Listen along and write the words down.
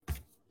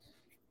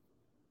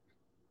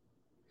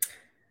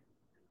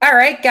All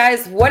right,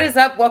 guys, what is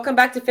up? Welcome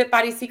back to Fit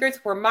Body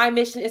Secrets, where my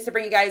mission is to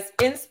bring you guys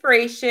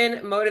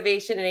inspiration,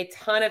 motivation, and a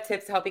ton of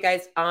tips to help you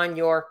guys on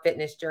your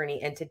fitness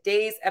journey. And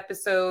today's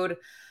episode,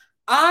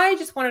 I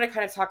just wanted to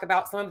kind of talk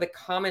about some of the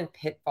common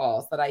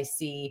pitfalls that I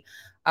see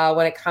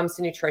when it comes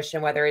to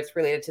nutrition, whether it's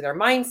related to their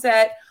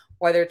mindset,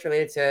 whether it's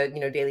related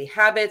to daily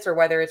habits, or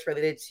whether it's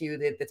related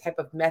to the type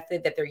of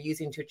method that they're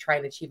using to try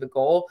and achieve a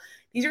goal.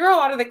 These are a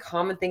lot of the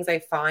common things I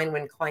find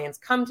when clients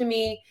come to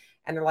me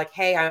and they're like,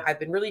 hey, I've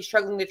been really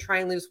struggling to try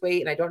and lose weight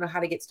and I don't know how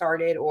to get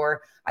started,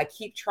 or I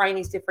keep trying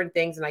these different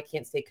things and I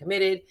can't stay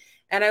committed.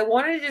 And I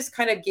wanted to just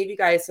kind of give you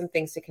guys some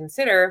things to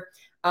consider.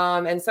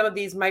 And some of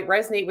these might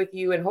resonate with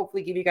you and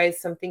hopefully give you guys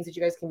some things that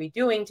you guys can be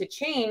doing to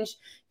change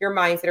your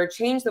mindset or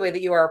change the way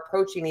that you are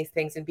approaching these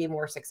things and be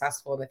more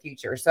successful in the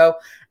future. So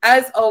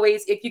as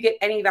always, if you get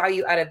any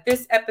value out of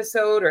this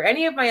episode or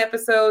any of my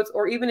episodes,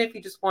 or even if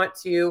you just want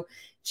to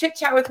chit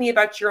chat with me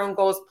about your own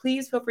goals,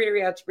 please feel free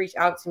to reach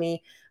out to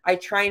me. I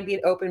try and be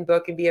an open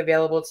book and be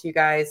available to you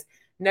guys.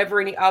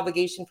 Never any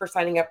obligation for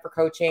signing up for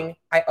coaching.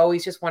 I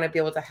always just want to be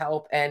able to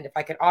help. And if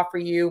I can offer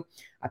you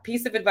a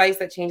piece of advice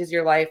that changes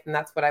your life, then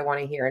that's what I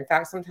want to hear. In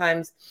fact,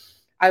 sometimes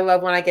I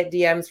love when I get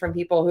DMs from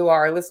people who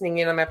are listening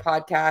in on my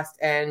podcast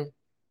and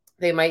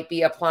they might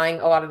be applying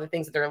a lot of the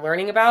things that they're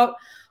learning about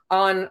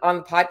on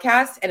the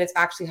podcast, and it's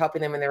actually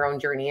helping them in their own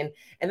journey.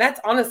 And that's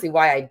honestly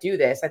why I do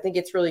this. I think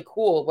it's really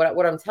cool.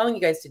 What I'm telling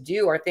you guys to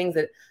do are things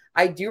that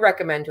I do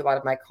recommend to a lot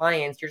of my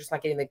clients. You're just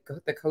not getting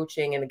the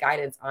coaching and the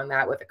guidance on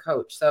that with a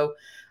coach. So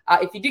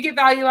if you do get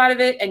value out of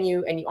it and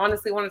you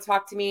honestly want to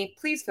talk to me,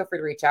 please feel free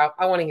to reach out.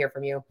 I want to hear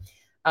from you.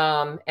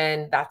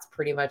 And that's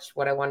pretty much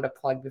what I wanted to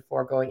plug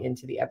before going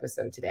into the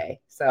episode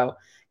today. So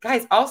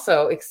guys,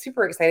 also it's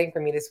super exciting for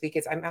me this week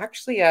is I'm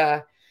actually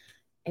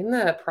in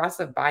the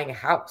process of buying a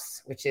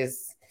house, which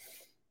is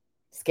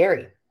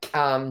scary.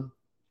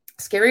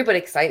 Scary, but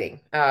exciting.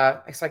 So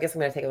I guess I'm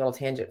going to take a little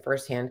tangent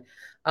firsthand.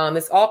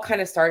 This all kind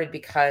of started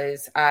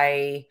because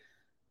I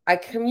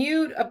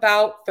commute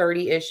about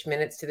 30-ish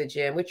minutes to the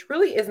gym, which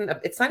really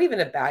it's not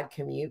even a bad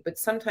commute, but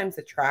sometimes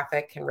the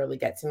traffic can really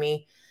get to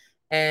me.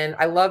 And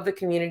I love the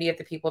community of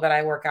the people that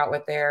I work out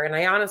with there. And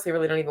I honestly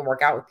really don't even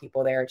work out with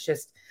people there. It's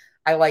just,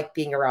 I like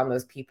being around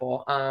those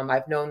people.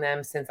 I've known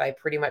them since I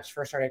pretty much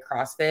first started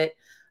CrossFit.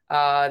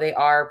 They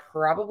are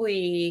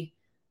probably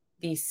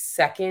the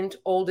second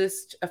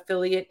oldest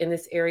affiliate in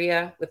this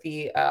area, with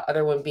the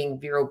other one being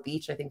Vero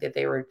Beach. I think that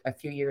they were a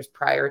few years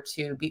prior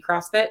to Be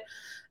CrossFit.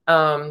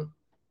 And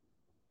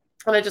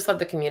I just love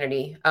the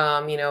community.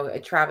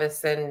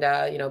 Travis and,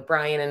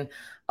 Brian, and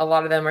a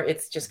lot of them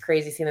it's just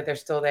crazy seeing that they're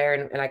still there.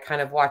 And I kind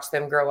of watched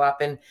them grow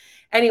up. And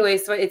anyway,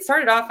 so it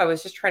started off, I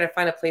was just trying to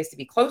find a place to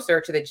be closer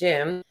to the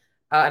gym.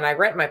 And I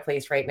rent my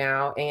place right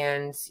now.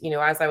 And,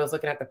 as I was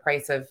looking at the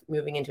price of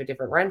moving into a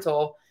different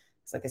rental,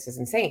 it's like, this is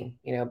insane.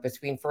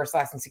 Between first,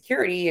 last, and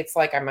security, it's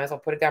like, I might as well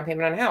put a down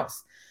payment on a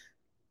house.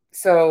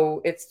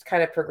 So it's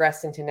kind of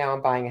progressed into now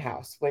I'm buying a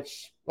house,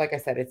 which, like I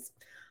said, it's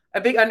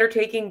a big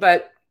undertaking,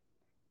 but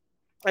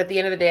at the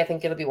end of the day, I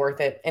think it'll be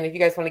worth it. And if you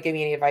guys want to give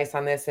me any advice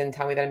on this and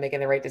tell me that I'm making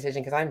the right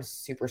decision, because I'm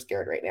super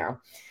scared right now.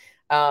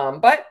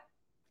 But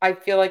I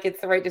feel like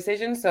it's the right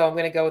decision. So I'm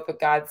going to go with what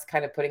God's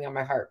kind of putting on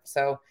my heart.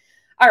 So,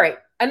 all right,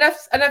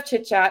 enough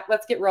chit chat.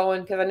 Let's get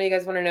rolling, because I know you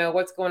guys want to know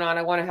what's going on.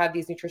 I want to have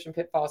these nutrition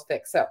pitfalls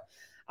fixed. So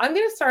I'm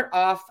going to start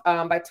off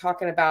by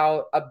talking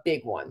about a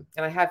big one.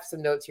 And I have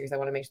some notes here because I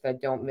want to make sure that I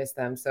don't miss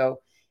them.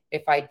 So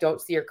if I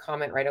don't see your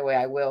comment right away,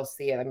 I will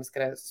see it. I'm just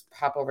going to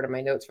hop over to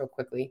my notes real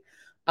quickly.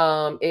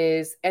 And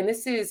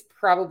this is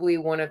probably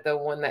one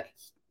that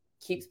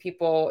keeps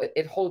people,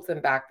 it holds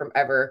them back from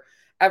ever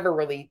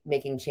really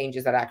making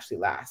changes that actually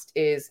last,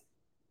 is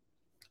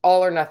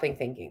all or nothing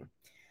thinking.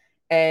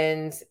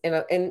 And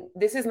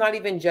this is not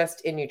even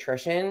just in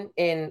nutrition,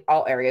 in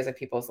all areas of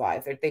people's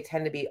lives. They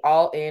tend to be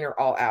all in or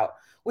all out,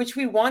 which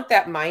we want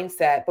that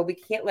mindset, but we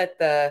can't let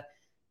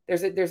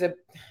there's a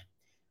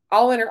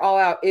all in or all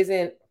out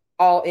isn't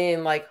all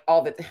in, like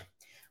all the,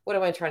 what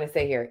am I trying to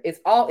say here? It's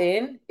all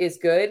in is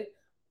good,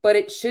 but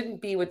it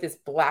shouldn't be with this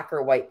black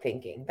or white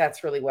thinking.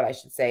 That's really what I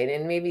should say.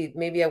 And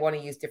maybe I want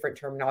to use different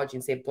terminology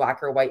and say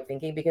black or white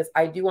thinking, because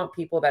I do want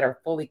people that are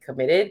fully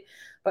committed,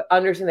 but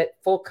understand that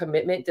full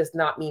commitment does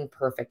not mean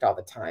perfect all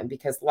the time,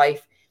 because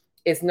life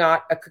is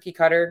not a cookie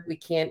cutter. We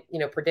can't,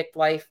 predict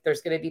life.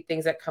 There's going to be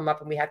things that come up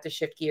and we have to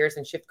shift gears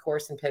and shift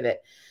course and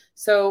pivot.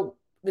 So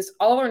this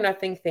all or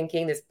nothing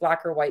thinking, this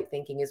black or white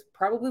thinking, is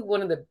probably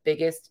one of the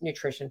biggest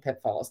nutrition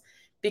pitfalls,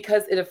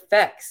 because it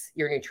affects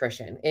your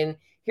nutrition. And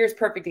here's a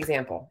perfect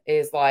example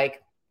is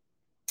like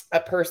a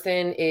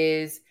person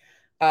is,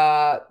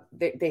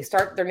 they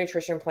start their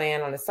nutrition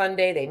plan on a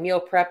Sunday, they meal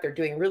prep, they're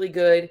doing really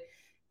good.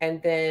 And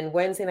then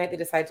Wednesday night, they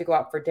decide to go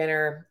out for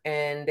dinner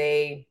and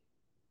they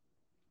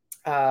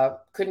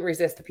couldn't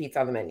resist the pizza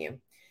on the menu.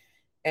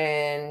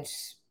 And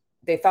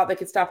they thought they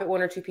could stop at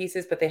 1 or 2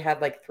 pieces, but they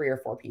had like 3 or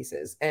 4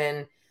 pieces.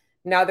 And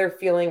now they're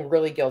feeling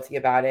really guilty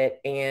about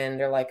it. And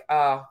they're like,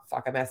 oh,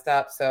 fuck, I messed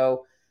up.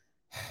 So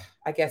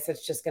I guess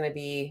it's just going to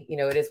be,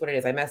 it is what it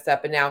is. I messed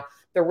up. And now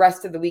the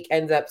rest of the week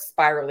ends up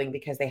spiraling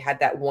because they had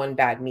that one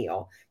bad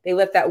meal. They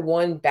let that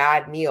one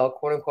bad meal,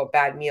 quote unquote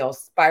bad meal,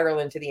 spiral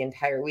into the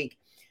entire week,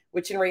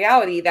 which in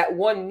reality, that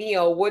one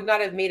meal would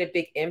not have made a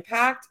big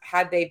impact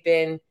had they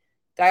been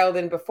dialed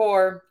in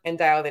before and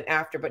dialed in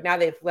after. But now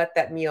they've let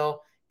that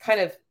meal kind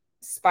of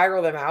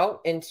spiral them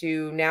out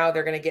into, now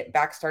they're going to get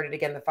back started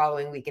again the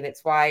following week. And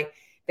it's why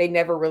they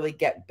never really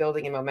get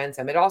building in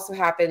momentum. It also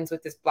happens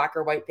with this black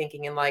or white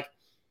thinking, and like,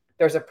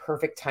 there's a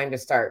perfect time to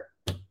start.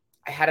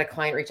 I had a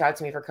client reach out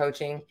to me for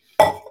coaching,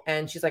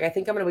 and she's like, I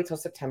think I'm going to wait till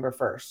September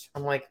 1st.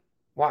 I'm like,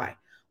 why?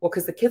 Well,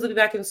 because the kids will be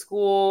back in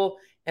school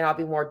and I'll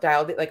be more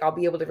dialed in. Like, I'll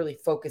be able to really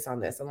focus on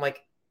this. I'm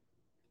like,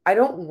 I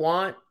don't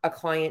want a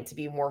client to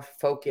be more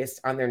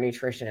focused on their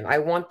nutrition. I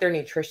want their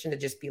nutrition to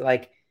just be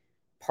like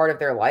part of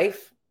their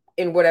life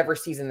in whatever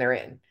season they're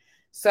in.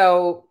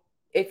 So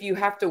if you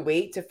have to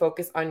wait to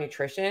focus on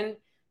nutrition,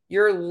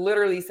 you're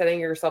literally setting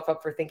yourself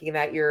up for thinking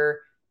that your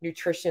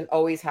nutrition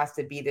always has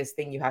to be this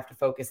thing you have to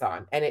focus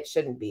on. And it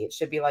shouldn't be. It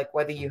should be like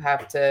whether you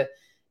have to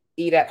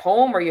eat at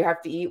home or you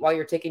have to eat while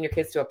you're taking your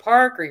kids to a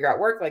park or you're at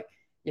work, like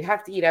you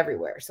have to eat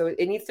everywhere. So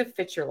it needs to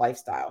fit your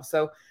lifestyle.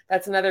 So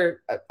that's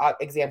another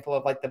example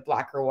of like the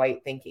black or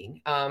white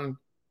thinking.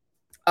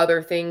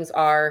 Other things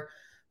are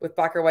with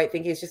black or white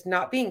thinking is just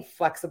not being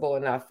flexible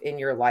enough in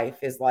your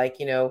life, is like,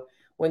 you know,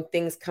 when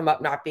things come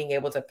up, not being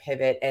able to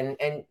pivot and,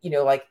 you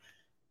know, like,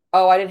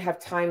 oh, I didn't have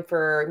time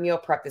for meal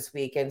prep this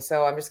week, and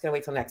so I'm just going to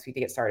wait till next week to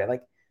get started.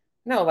 Like,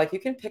 no, like you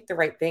can pick the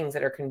right things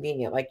that are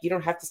convenient. Like you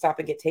don't have to stop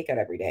and get takeout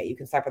every day. You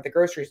can stop at the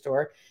grocery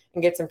store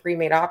and get some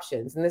pre-made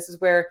options. And this is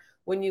where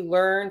when you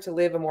learn to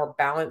live a more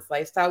balanced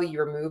lifestyle, you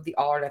remove the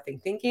all or nothing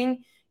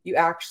thinking, you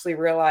actually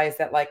realize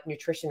that like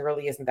nutrition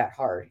really isn't that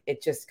hard.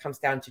 It just comes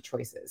down to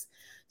choices.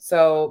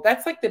 So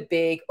that's like the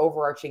big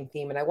overarching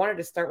theme. And I wanted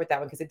to start with that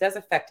one because it does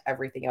affect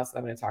everything else that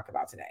I'm going to talk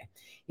about today.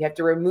 You have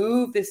to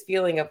remove this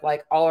feeling of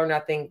like all or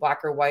nothing,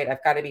 black or white.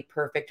 I've got to be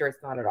perfect or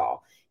it's not at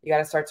all. You got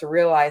to start to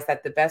realize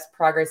that the best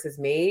progress is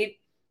made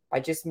by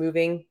just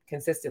moving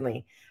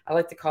consistently. I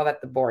like to call that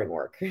the boring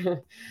work.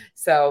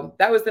 So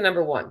that was the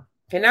number one.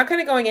 Okay, now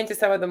kind of going into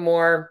some of the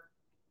more,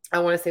 I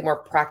want to say more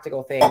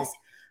practical things,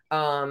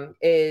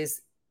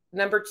 is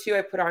number two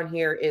I put on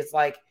here is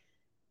like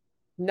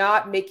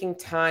not making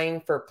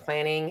time for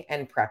planning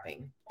and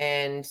prepping.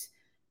 And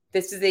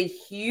this is a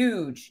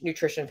huge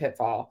nutrition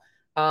pitfall.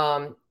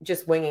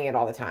 Just winging it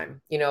all the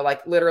time, you know,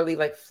 like literally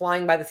like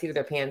flying by the seat of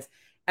their pants.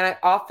 And I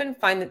often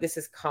find that this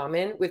is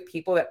common with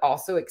people that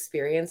also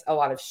experience a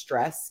lot of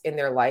stress in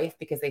their life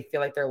because they feel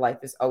like their life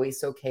is always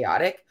so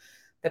chaotic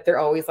that they're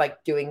always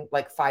like doing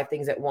like 5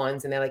 things at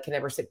once and they like can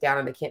never sit down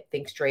and they can't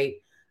think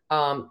straight.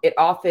 It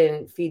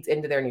often feeds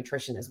into their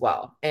nutrition as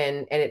well.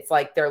 And it's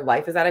like their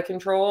life is out of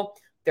control.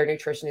 Their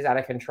nutrition is out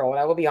of control. And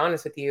I will be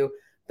honest with you,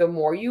 the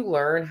more you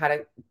learn how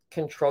to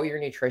control your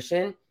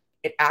nutrition,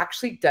 it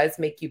actually does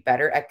make you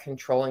better at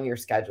controlling your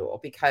schedule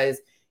because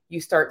you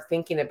start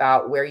thinking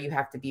about where you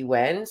have to be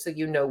when, so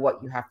you know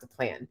what you have to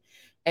plan.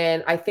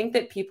 And I think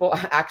that people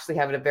actually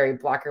have a very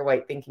black or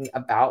white thinking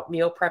about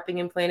meal prepping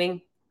and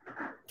planning.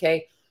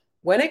 Okay.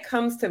 When it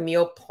comes to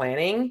meal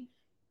planning,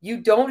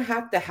 you don't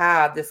have to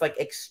have this like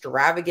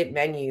extravagant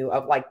menu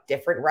of like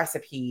different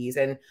recipes.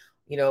 And,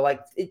 you know,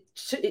 like it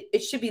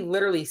should be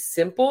literally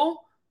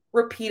simple,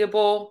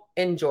 repeatable,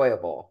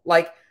 enjoyable.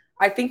 Like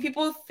I think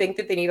people think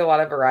that they need a lot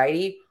of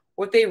variety.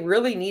 What they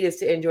really need is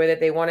to enjoy that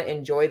they want to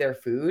enjoy their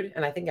food.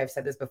 And I think I've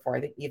said this before,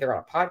 I think either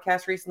on a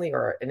podcast recently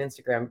or an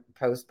Instagram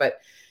post, but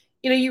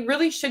you know, you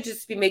really should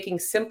just be making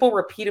simple,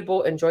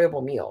 repeatable,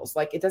 enjoyable meals.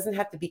 Like it doesn't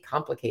have to be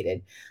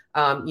complicated.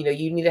 You know,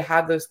 you need to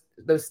have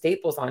those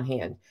staples on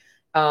hand.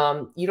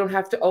 You don't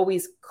have to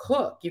always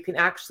cook. You can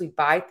actually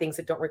buy things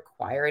that don't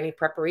require any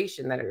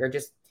preparation, that are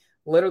just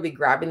literally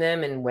grabbing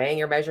them and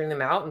weighing or measuring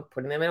them out and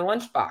putting them in a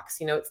lunchbox.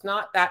 You know, it's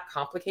not that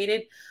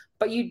complicated,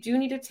 but you do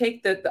need to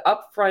take the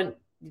upfront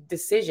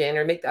decision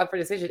or make the upfront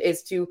decision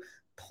is to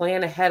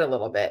plan ahead a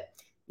little bit.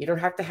 You don't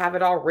have to have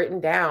it all written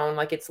down.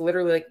 Like it's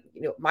literally like,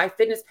 you know,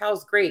 MyFitnessPal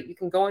is great. You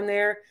can go in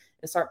there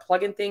and start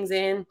plugging things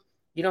in.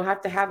 You don't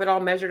have to have it all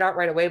measured out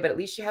right away, but at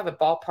least you have a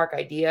ballpark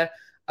idea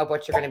of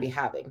what you're going to be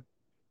having.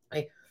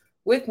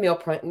 With meal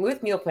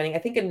planning, I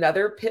think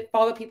another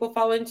pitfall that people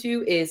fall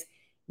into is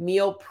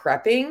meal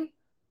prepping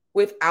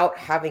without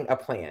having a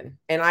plan.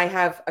 And I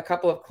have a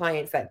couple of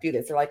clients that do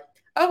this. They're like,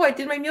 oh, I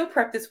did my meal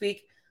prep this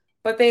week,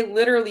 but they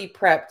literally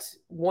prepped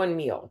one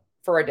meal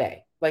for a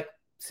day. Like,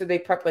 so they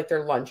prep like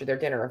their lunch or their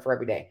dinner for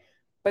every day,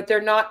 but they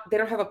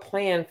don't have a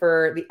plan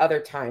for the other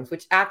times,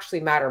 which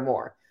actually matter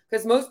more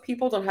because most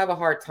people don't have a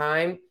hard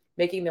time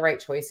making the right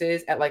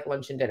choices at like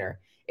lunch and dinner.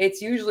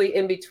 It's usually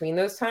in between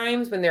those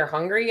times when they're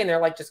hungry and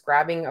they're like just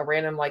grabbing a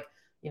random, like,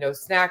 you know,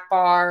 snack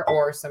bar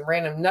or some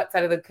random nuts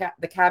out of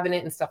the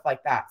cabinet and stuff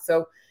like that.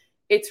 So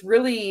it's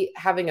really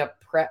having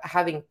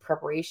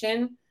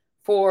preparation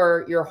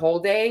for your whole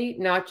day,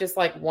 not just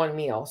like one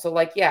meal. So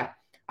like, yeah,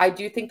 I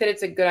do think that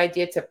it's a good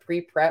idea to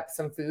pre-prep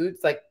some foods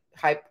like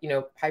high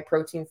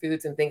protein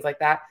foods and things like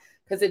that,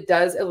 because it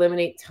does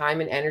eliminate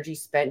time and energy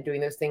spent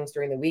doing those things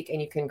during the week.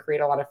 And you can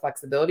create a lot of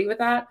flexibility with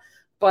that.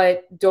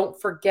 but don't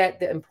forget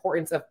the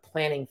importance of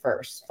planning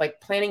first.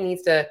 Like planning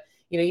needs to,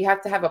 you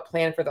have to have a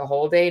plan for the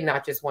whole day,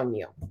 not just one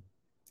meal.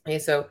 Okay,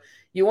 so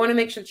you want to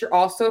make sure that you're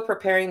also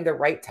preparing the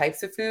right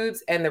types of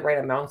foods and the right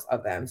amounts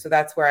of them. So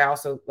that's where I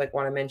also like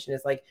want to mention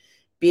is like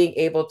being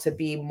able to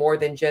be more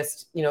than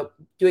just,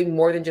 doing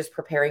more than just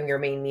preparing your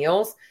main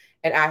meals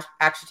and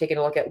actually taking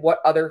a look at what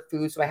other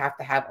foods do I have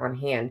to have on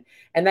hand.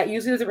 And that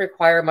usually doesn't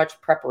require much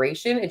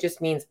preparation. It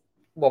just means,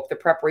 well, the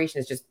preparation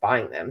is just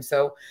buying them.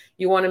 So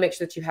you want to make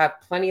sure that you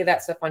have plenty of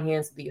that stuff on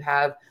hand so that you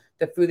have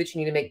the food that you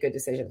need to make good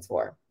decisions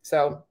for.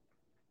 So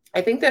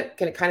I think that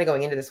kind of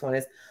going into this one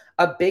is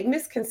a big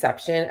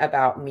misconception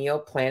about meal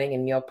planning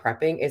and meal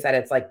prepping is that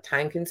it's like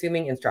time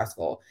consuming and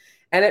stressful.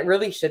 And it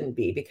really shouldn't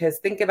be, because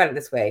think about it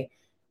this way.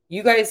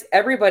 You guys,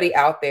 everybody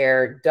out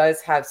there does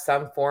have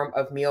some form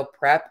of meal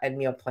prep and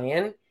meal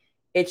plan.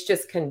 It's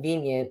just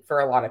convenient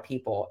for a lot of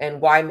people.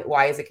 And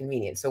why is it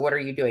convenient? So what are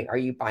you doing? Are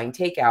you buying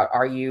takeout?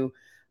 Are you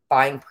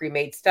buying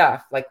pre-made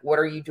stuff? Like, what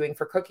are you doing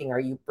for cooking? Are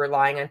you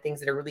relying on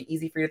things that are really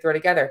easy for you to throw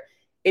together?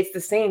 It's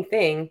the same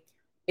thing.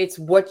 It's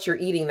what you're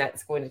eating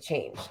that's going to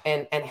change,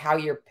 and how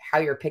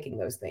you're picking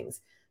those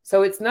things.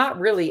 So it's not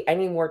really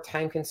any more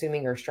time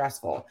consuming or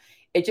stressful.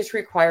 It just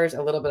requires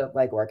a little bit of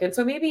legwork. And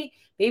so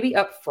maybe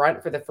up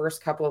front for the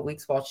first couple of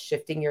weeks while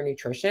shifting your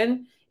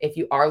nutrition, if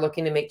you are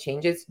looking to make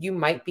changes, you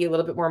might be a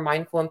little bit more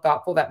mindful and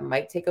thoughtful. That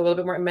might take a little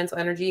bit more mental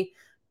energy,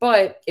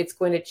 but it's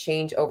going to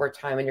change over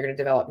time, and you're going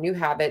to develop new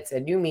habits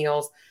and new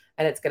meals,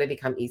 and it's going to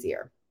become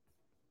easier.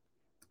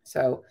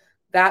 So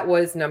that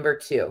was number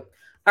 2.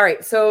 All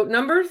right. So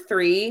number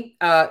 3,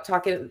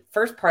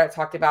 first part I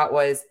talked about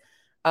was,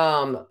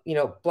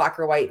 black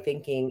or white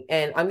thinking.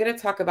 And I'm going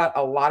to talk about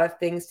a lot of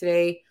things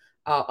today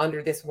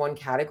under this one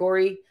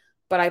category,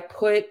 but I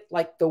put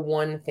like the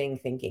one thing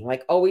thinking,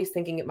 like always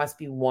thinking it must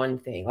be one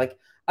thing, like,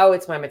 oh,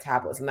 it's my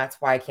metabolism. That's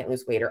why I can't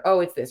lose weight, or,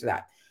 oh, it's this or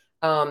that.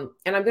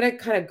 And I'm going to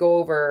kind of go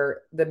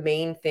over the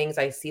main things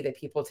I see that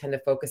people tend to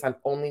focus on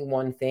only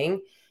one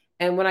thing.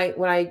 And when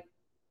I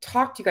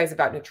talk to you guys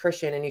about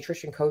nutrition and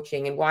nutrition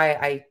coaching, and why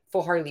I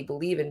full-heartedly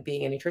believe in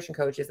being a nutrition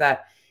coach, is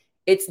that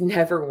it's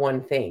never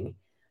one thing.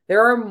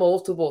 There are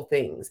multiple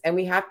things, and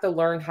we have to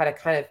learn how to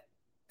kind of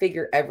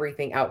figure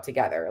everything out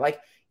together.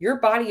 Like, your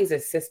body is a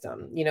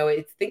system,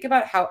 think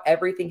about how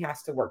everything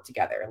has to work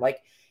together. Like,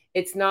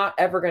 it's not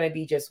ever going to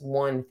be just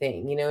one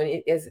thing, and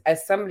it is,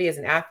 as somebody, as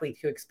an athlete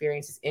who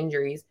experiences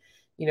injuries,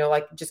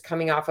 like just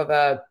coming off of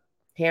a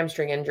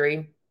hamstring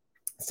injury,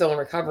 still in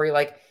recovery,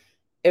 like,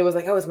 it was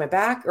like, oh, is my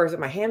back, or is it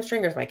my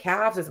hamstring, or is it my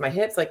calves, is it my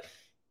hips? Like,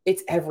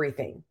 it's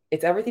everything.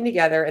 It's everything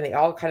together. And they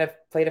all kind of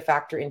played a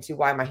factor into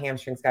why my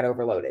hamstrings got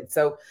overloaded.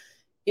 So,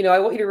 I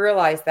want you to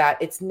realize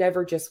that it's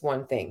never just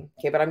one thing.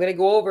 Okay. But I'm going to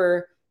go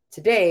over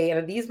today,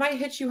 and these might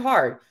hit you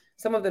hard,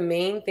 some of the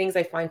main things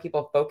I find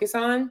people focus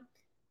on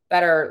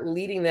that are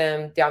leading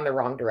them down the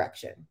wrong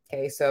direction.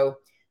 Okay. So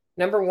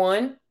number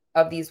 1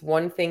 of these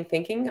one thing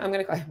thinking, I'm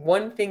going to call it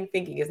one thing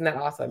thinking. Isn't that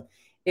awesome?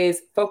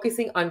 Is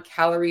focusing on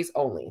calories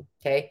only.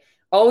 Okay.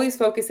 Always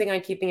focusing on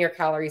keeping your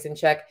calories in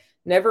check,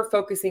 never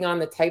focusing on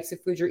the types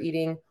of food you're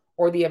eating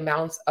or the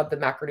amounts of the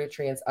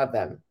macronutrients of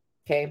them.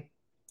 Okay.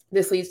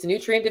 This leads to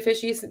nutrient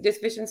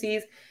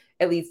deficiencies.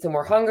 It leads to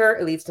more hunger.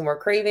 It leads to more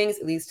cravings.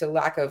 It leads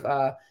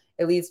to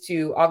it leads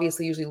to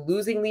obviously usually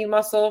losing lean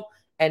muscle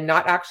and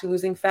not actually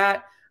losing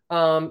fat.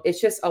 It's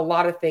just a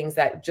lot of things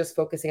that just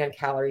focusing on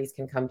calories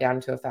can come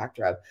down to a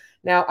factor of.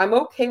 Now, I'm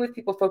okay with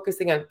people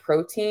focusing on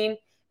protein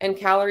and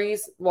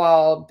calories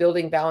while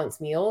building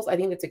balanced meals. I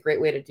think that's a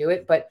great way to do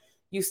it, but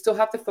you still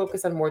have to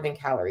focus on more than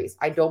calories.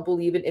 I don't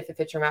believe it if it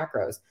fits your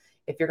macros.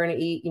 If you're going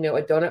to eat, a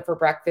donut for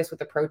breakfast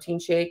with a protein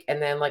shake,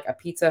 and then like a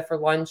pizza for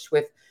lunch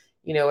with,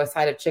 a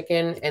side of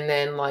chicken, and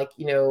then like,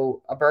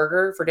 a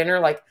burger for dinner,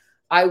 like,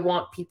 I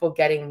want people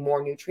getting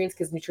more nutrients,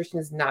 because nutrition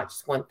is not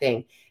just one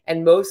thing.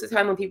 And most of the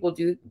time when people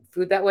do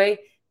food that way,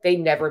 they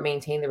never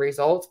maintain the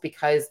results,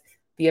 because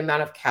the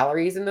amount of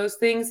calories in those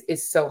things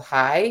is so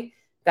high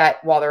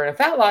that while they're in a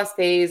fat loss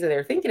phase and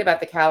they're thinking about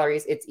the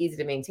calories, it's easy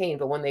to maintain.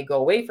 But when they go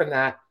away from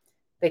that,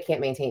 they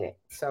can't maintain it.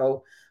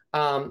 So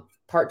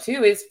part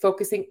 2 is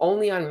focusing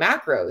only on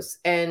macros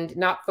and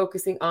not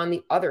focusing on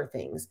the other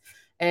things.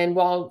 And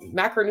while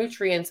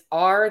macronutrients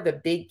are the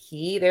big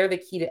key, they're the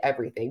key to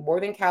everything. More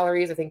than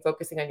calories, I think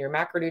focusing on your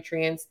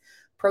macronutrients,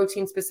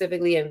 protein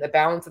specifically, and the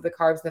balance of the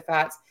carbs and the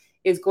fats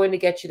is going to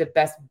get you the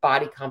best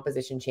body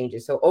composition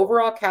changes. So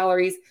overall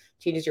calories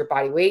changes your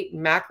body weight.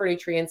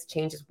 Macronutrients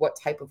changes what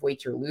type of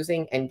weight you're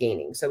losing and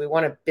gaining. So we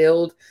want to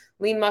build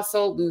lean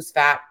muscle, lose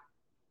fat.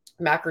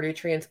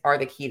 Macronutrients are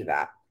the key to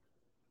that.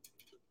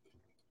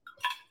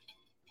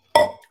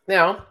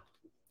 Now,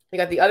 you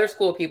got the other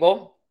school of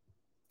people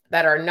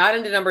that are not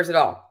into numbers at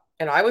all.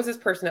 And I was this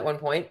person at one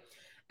point,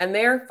 and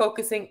they're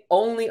focusing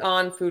only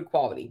on food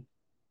quality.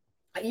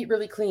 I eat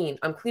really clean.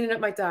 I'm cleaning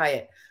up my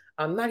diet.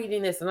 I'm not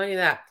eating this. I'm not eating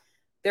that.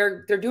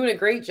 They're doing a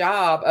great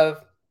job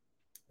of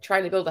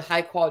trying to build a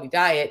high quality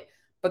diet,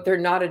 but they're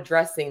not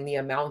addressing the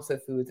amounts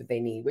of foods that they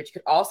need, which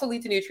could also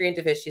lead to nutrient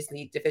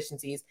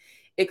deficiencies.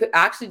 It could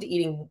actually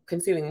be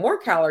consuming more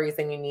calories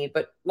than you need,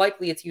 but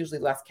likely it's usually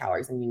less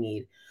calories than you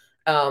need.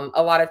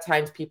 A lot of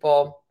times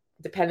people,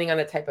 depending on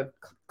the type of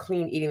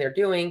clean eating they're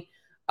doing,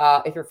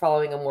 if you're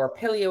following a more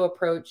paleo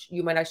approach,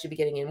 you might actually be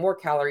getting in more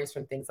calories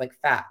from things like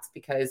fats,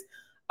 because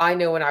I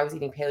know when I was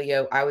eating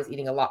paleo, I was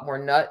eating a lot more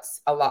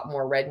nuts, a lot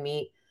more red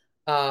meat,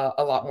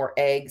 a lot more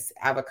eggs,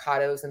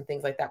 avocados, and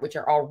things like that, which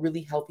are all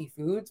really healthy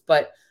foods,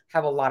 but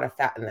have a lot of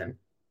fat in them.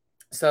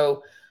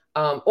 So,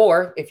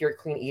 or if your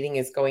clean eating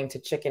is going to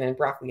chicken and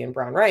broccoli and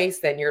brown rice,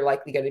 then you're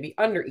likely going to be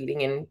under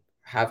eating and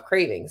have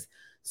cravings.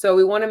 So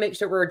we want to make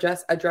sure we're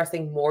just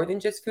addressing more than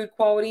just food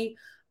quality.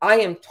 I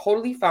am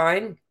totally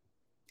fine.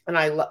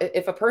 And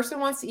if a person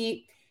wants to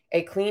eat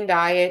a clean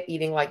diet,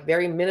 eating like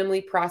very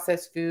minimally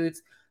processed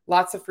foods,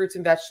 lots of fruits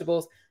and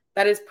vegetables,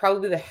 that is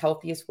probably the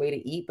healthiest way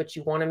to eat, but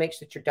you want to make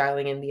sure that you're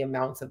dialing in the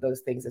amounts of those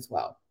things as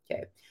well.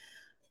 Okay.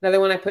 Another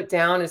one I put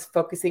down is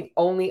focusing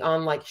only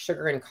on like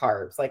sugar and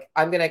carbs. Like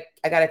I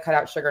got to cut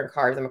out sugar and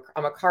carbs.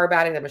 I'm a carb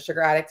addict. I'm a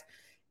sugar addict.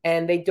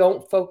 And they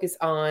don't focus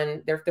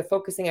on, they're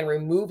focusing on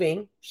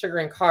removing sugar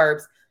and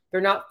carbs.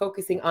 They're not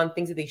focusing on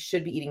things that they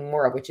should be eating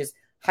more of, which is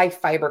high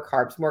fiber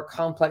carbs, more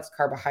complex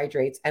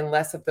carbohydrates, and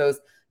less of those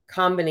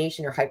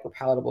combination or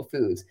hyperpalatable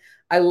foods.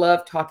 I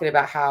love talking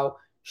about how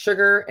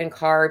sugar and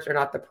carbs are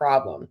not the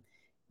problem.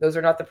 Those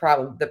are not the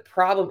problem. The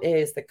problem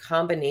is the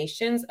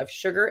combinations of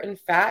sugar and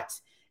fat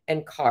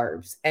and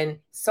carbs, and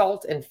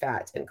salt and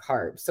fat and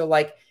carbs. So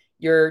like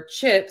your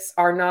chips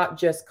are not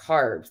just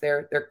carbs.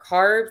 They're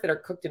carbs that are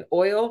cooked in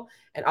oil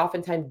and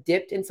oftentimes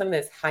dipped in something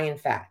that's high in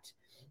fat.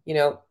 You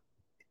know,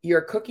 your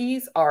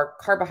cookies are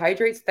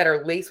carbohydrates that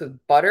are laced with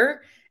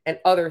butter and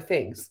other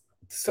things.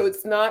 So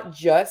it's not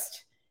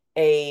just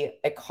a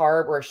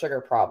carb or a sugar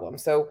problem.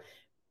 So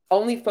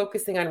only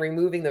focusing on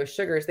removing those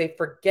sugars, they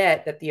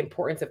forget that the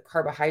importance of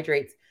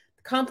carbohydrates,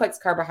 complex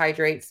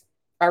carbohydrates,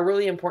 are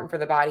really important for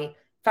the body.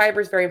 Fiber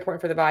is very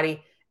important for the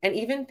body. And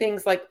even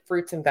things like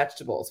fruits and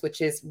vegetables,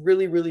 which is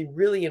really, really,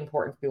 really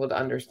important for people to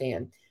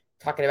understand,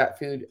 talking about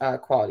food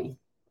quality.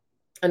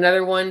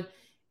 Another one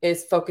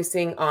is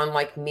focusing on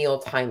like meal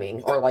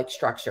timing or like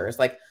structures.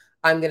 Like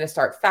I'm going to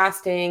start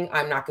fasting.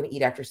 I'm not going to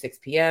eat after 6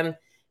 p.m.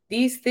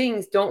 These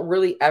things don't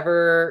really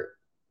ever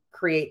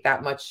create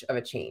that much of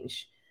a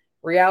change.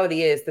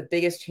 Reality is the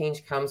biggest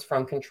change comes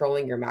from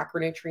controlling your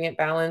macronutrient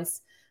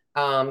balance,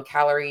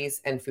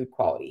 calories, and food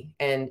quality.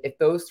 And if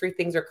those three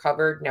things are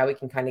covered, now we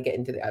can kind of get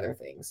into the other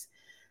things.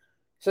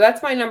 So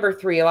that's my number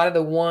 3, a lot of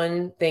the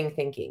one thing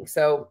thinking.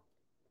 So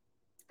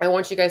I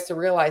want you guys to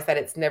realize that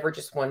it's never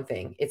just one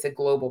thing. It's a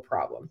global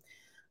problem.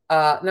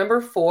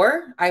 Number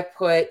 4, I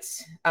put,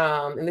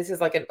 and this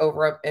is like an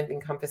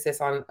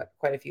encompasses on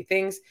quite a few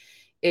things,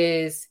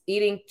 is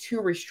eating too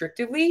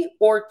restrictively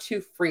or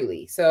too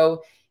freely.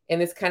 So,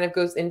 and this kind of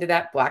goes into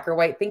that black or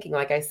white thinking.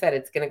 Like I said,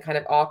 it's going to kind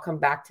of all come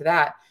back to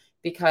that,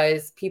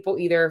 because people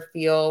either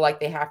feel like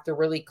they have to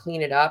really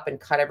clean it up and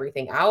cut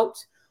everything out,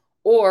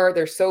 or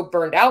they're so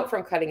burned out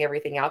from cutting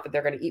everything out that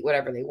they're going to eat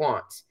whatever they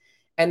want.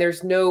 And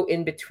there's no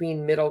in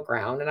between middle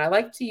ground. And I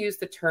like to use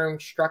the term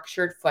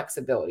structured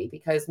flexibility,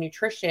 because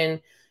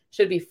nutrition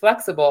should be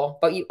flexible,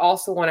 but you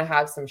also want to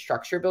have some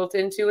structure built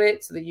into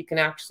it so that you can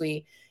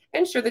actually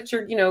ensure that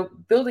you're,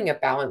 building a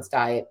balanced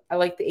diet. I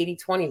like the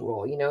 80-20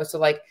 rule, so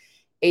like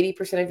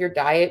 80% of your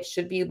diet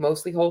should be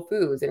mostly whole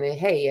foods. And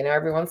hey,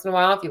 every once in a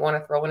while, if you want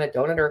to throw in a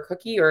donut or a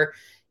cookie, or,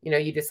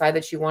 you decide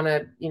that you want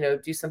to,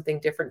 do something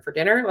different for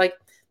dinner, like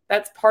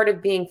that's part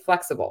of being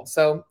flexible.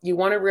 So you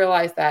want to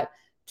realize that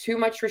too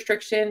much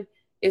restriction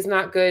is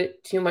not good.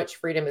 Too much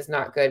freedom is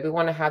not good. We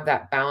want to have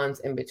that balance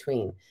in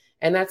between.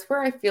 And that's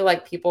where I feel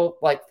like people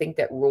like think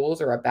that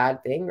rules are a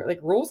bad thing. Like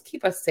rules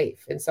keep us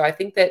safe. And so I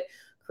think that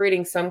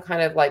creating some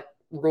kind of like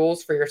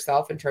rules for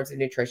yourself in terms of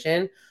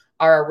nutrition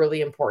are a really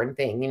important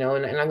thing,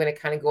 and I'm going to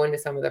kind of go into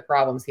some of the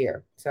problems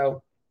here.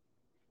 So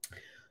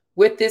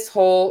with this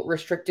whole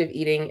restrictive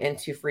eating and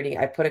too free eating,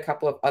 I put a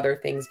couple of other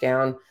things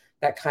down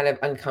that kind of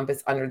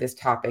encompass under this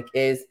topic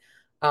is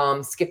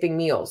skipping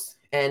meals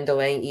and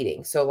delaying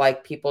eating. So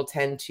like people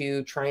tend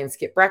to try and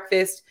skip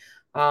breakfast,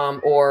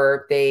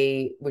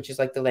 which is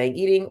like delaying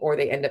eating, or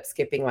they end up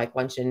skipping like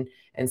lunch and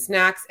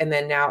snacks. And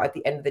then now at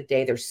the end of the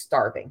day, they're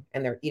starving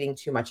and they're eating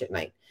too much at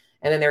night.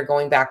 And then they're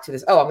going back to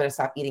this, I'm going to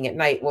stop eating at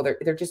night. Well,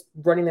 they're just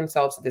running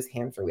themselves to this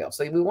hamster wheel.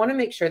 So we want to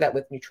make sure that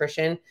with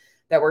nutrition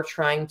that we're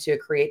trying to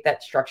create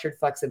that structured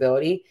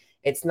flexibility.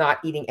 It's not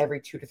eating every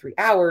 2 to 3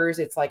 hours.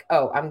 It's like,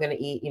 I'm going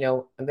to eat,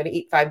 I'm going to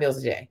eat 5 meals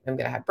a day. I'm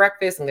going to have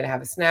breakfast. I'm going to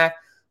have a snack,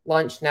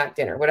 lunch, snack,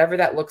 dinner, whatever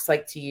that looks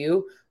like to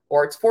you,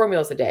 or it's 4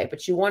 meals a day.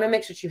 But you want to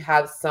make sure that you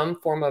have some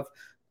form of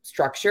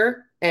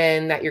structure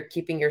and that you're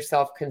keeping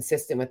yourself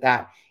consistent with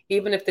that.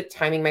 Even if the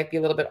timing might be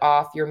a little bit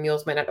off, your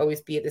meals might not always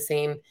be at the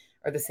same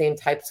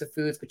types of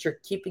foods, but you're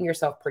keeping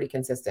yourself pretty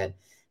consistent.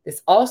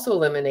 This also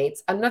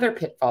eliminates another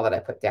pitfall that I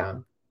put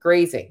down,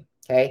 grazing.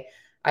 Okay.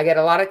 I get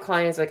a lot of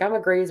clients like, I'm a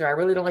grazer. I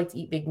really don't like to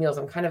eat big meals.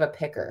 I'm kind of a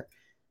picker.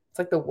 It's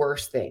like the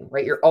worst thing,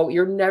 right?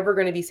 You're never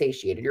going to be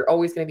satiated. You're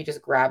always going to be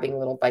just grabbing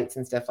little bites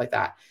and stuff like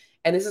that.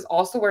 And this is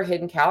also where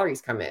hidden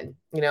calories come in.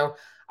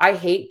 I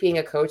hate being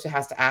a coach that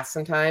has to ask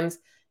sometimes,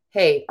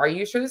 hey, are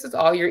you sure this is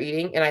all you're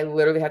eating? And I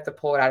literally have to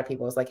pull it out of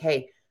people. It's like,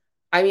 hey,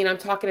 I mean, I'm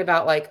talking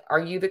about like, are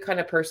you the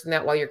kind of person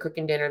that while you're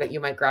cooking dinner that you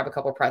might grab a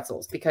couple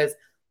pretzels? Because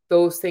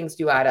those things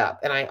do add up.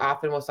 And I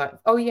often will say,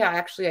 oh yeah,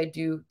 actually I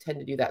do tend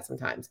to do that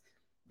sometimes.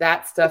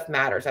 That stuff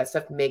matters. That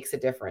stuff makes a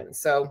difference.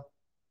 So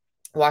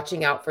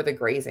watching out for the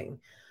grazing.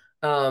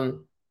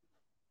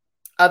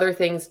 Other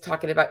things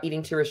talking about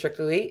eating too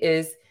restrictively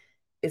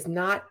is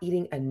not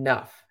eating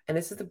enough. And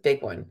this is the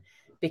big one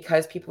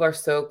because people are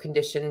so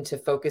conditioned to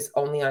focus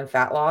only on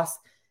fat loss.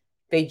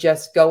 They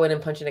just go in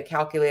and punch in a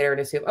calculator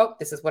and assume, oh,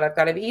 this is what I've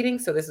got to be eating,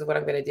 so this is what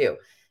I'm going to do.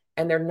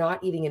 And they're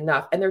not eating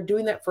enough. And they're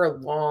doing that for a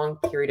long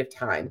period of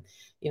time,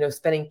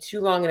 spending too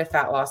long in a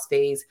fat loss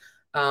phase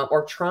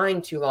or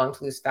trying too long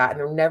to lose fat. And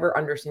they're never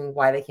understanding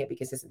why they can't be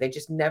consistent. They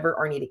just never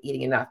are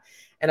eating enough.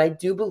 And I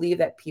do believe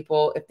that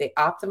people, if they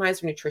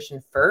optimize their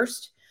nutrition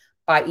first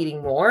by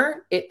eating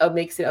more, it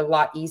makes it a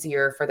lot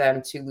easier for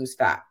them to lose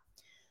fat.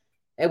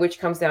 And which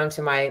comes down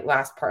to my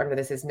last part of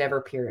this is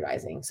never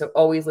periodizing. So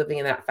always living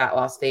in that fat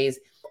loss phase,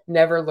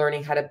 never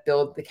learning how to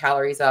build the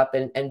calories up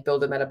and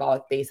build a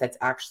metabolic base that's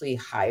actually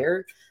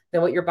higher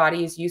than what your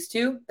body is used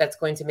to. That's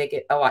going to make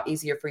it a lot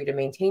easier for you to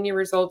maintain your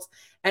results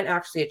and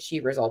actually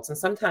achieve results. And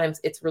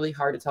sometimes it's really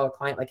hard to tell a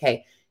client like,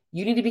 hey,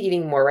 you need to be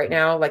eating more right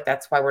now. Like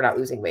that's why we're not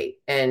losing weight.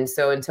 And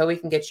so until we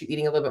can get you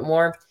eating a little bit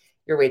more,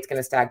 your weight's going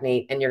to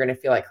stagnate and you're going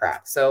to feel like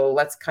crap. So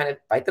let's kind of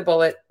bite the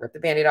bullet, rip the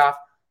Band-Aid off.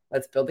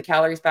 Let's build the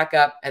calories back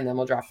up and then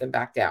we'll drop them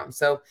back down.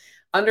 So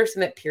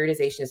understand that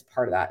periodization is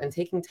part of that and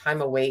taking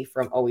time away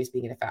from always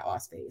being in a fat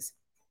loss phase.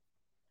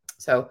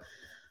 So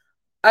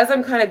as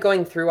I'm kind of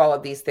going through all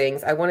of these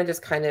things, I want to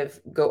just kind of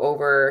go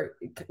over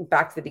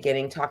back to the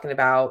beginning, talking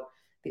about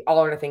the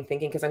all or nothing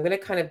thinking, because I'm going to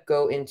kind of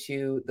go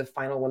into the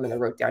final one that I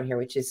wrote down here,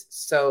 which is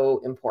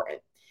so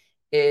important,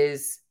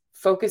 is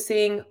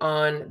focusing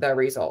on the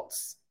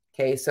results.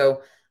 Okay.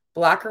 So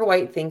black or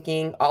white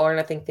thinking, all or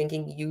nothing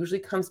thinking usually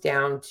comes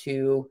down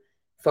to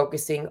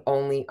focusing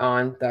only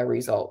on the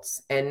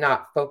results and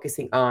not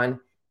focusing on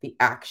the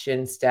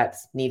action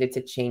steps needed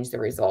to change the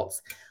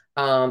results.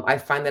 I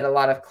find that a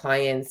lot of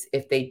clients,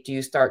 if they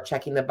do start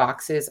checking the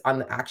boxes on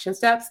the action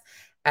steps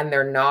and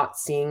they're not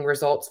seeing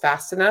results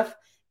fast enough,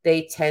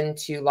 they tend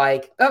to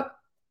like, oh,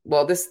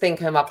 well, this thing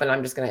came up and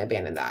I'm just going to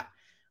abandon that.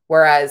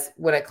 Whereas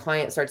when a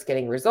client starts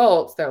getting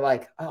results, they're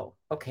like, oh,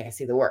 okay, I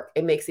see the work.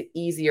 It makes it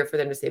easier for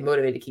them to stay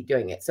motivated to keep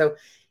doing it. So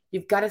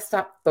you've got to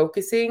stop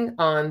focusing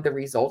on the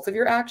results of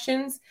your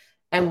actions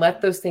and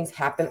let those things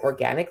happen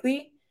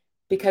organically.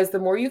 Because the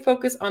more you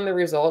focus on the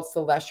results,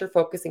 the less you're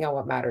focusing on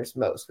what matters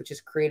most, which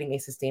is creating a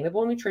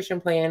sustainable nutrition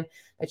plan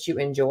that you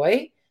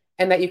enjoy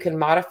and that you can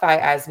modify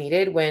as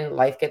needed when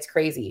life gets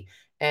crazy,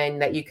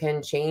 and that you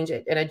can change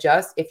it and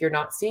adjust if you're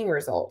not seeing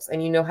results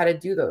and you know how to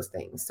do those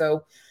things.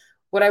 So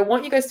what I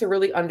want you guys to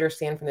really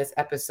understand from this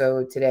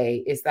episode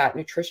today is that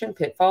nutrition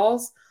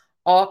pitfalls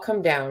all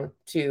come down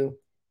to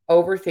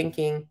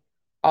overthinking,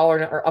 all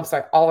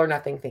or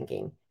nothing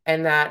thinking.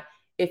 And that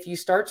if you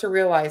start to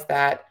realize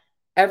that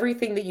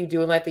everything that you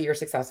do in life that you're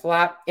successful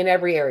at in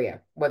every area,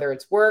 whether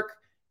it's work,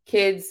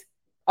 kids,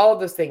 all of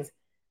those things,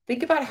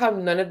 think about how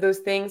none of those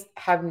things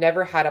have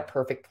never had a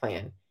perfect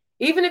plan.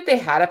 Even if they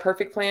had a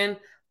perfect plan,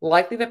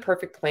 likely the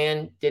perfect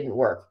plan didn't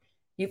work.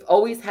 You've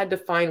always had to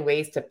find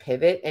ways to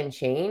pivot and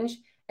change.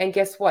 And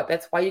guess what?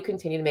 That's why you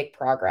continue to make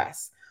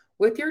progress.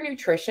 With your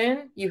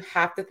nutrition, you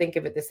have to think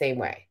of it the same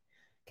way.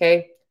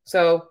 Okay.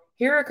 So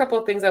here are a couple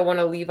of things I want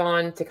to leave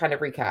on to kind of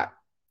recap.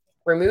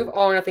 Remove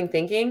all or nothing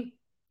thinking.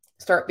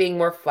 Start being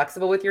more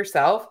flexible with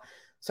yourself.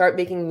 Start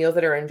making meals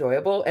that are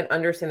enjoyable and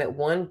understand that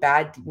one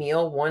bad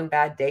meal, one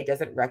bad day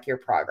doesn't wreck your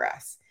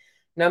progress.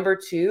 Number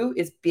 2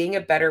 is being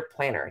a better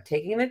planner,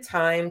 taking the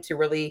time to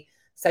really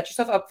set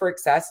yourself up for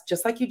success,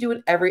 just like you do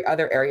in every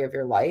other area of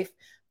your life,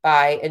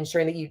 by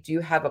ensuring that you do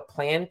have a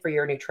plan for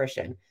your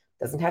nutrition.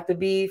 Doesn't have to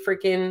be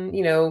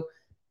freaking,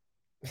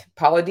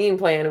 Paula Deen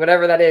plan,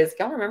 whatever that is.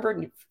 Y'all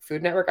remember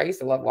Food Network? I used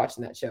to love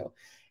watching that show.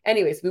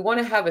 Anyways, we want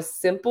to have a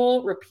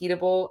simple,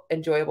 repeatable,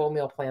 enjoyable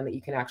meal plan that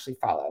you can actually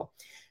follow.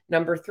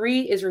 Number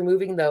 3 is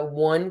removing the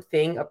one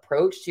thing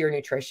approach to your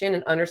nutrition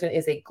and understand it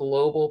is a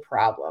global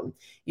problem.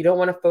 You don't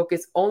want to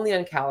focus only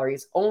on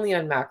calories, only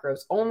on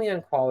macros, only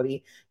on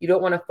quality. You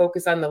don't want to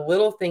focus on the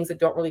little things that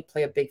don't really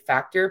play a big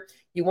factor.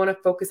 You want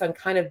to focus on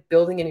kind of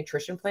building a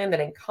nutrition plan that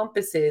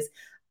encompasses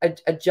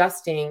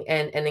adjusting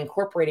and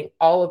incorporating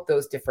all of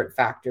those different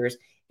factors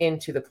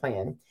into the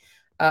plan.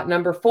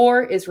 Number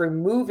 4 is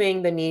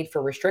removing the need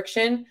for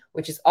restriction,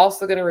 which is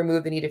also going to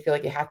remove the need to feel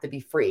like you have to be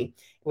free,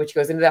 which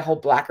goes into that whole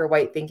black or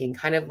white thinking,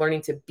 kind of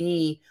learning to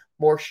be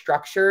more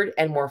structured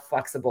and more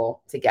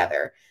flexible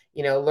together.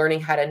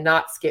 Learning how to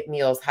not skip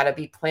meals, how to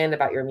be planned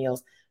about your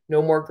meals,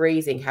 no more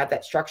grazing, have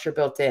that structure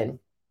built in,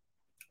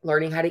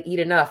 learning how to eat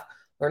enough,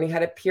 learning how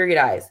to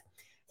periodize.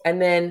 And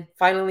then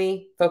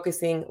finally,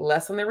 focusing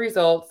less on the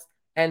results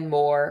and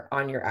more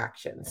on your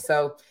actions.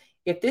 So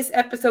If this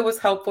episode was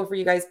helpful for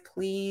you guys,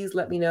 please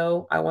let me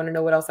know. I want to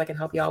know what else I can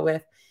help y'all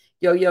with.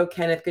 Yo,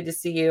 Kenneth, good to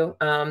see you.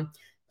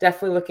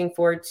 Definitely looking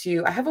forward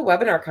to, I have a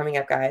webinar coming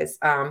up, guys.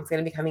 It's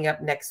going to be coming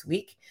up next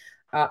week.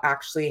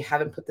 Actually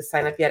haven't put the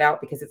sign up yet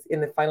out because it's in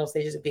the final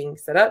stages of being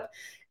set up.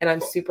 And I'm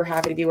super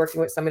happy to be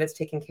working with someone that's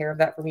taking care of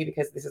that for me,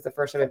 because this is the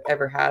first time I've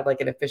ever had like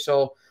an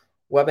official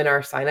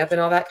webinar sign up and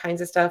all that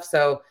kinds of stuff.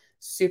 So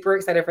super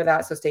excited for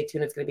that. So stay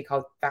tuned. It's going to be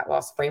called Fat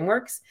Loss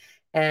Frameworks.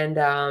 And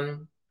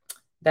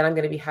then I'm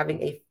going to be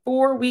having a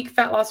 4-week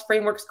Fat Loss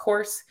Frameworks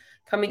course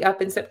coming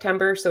up in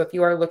September. So if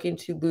you are looking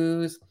to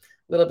lose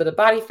a little bit of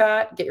body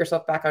fat, get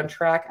yourself back on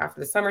track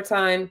after the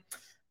summertime,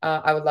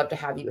 I would love to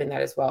have you in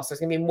that as well. So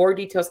there's going to be more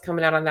details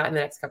coming out on that in the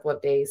next couple of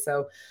days.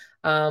 So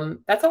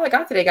that's all I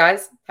got today,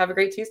 guys. Have a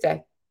great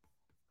Tuesday.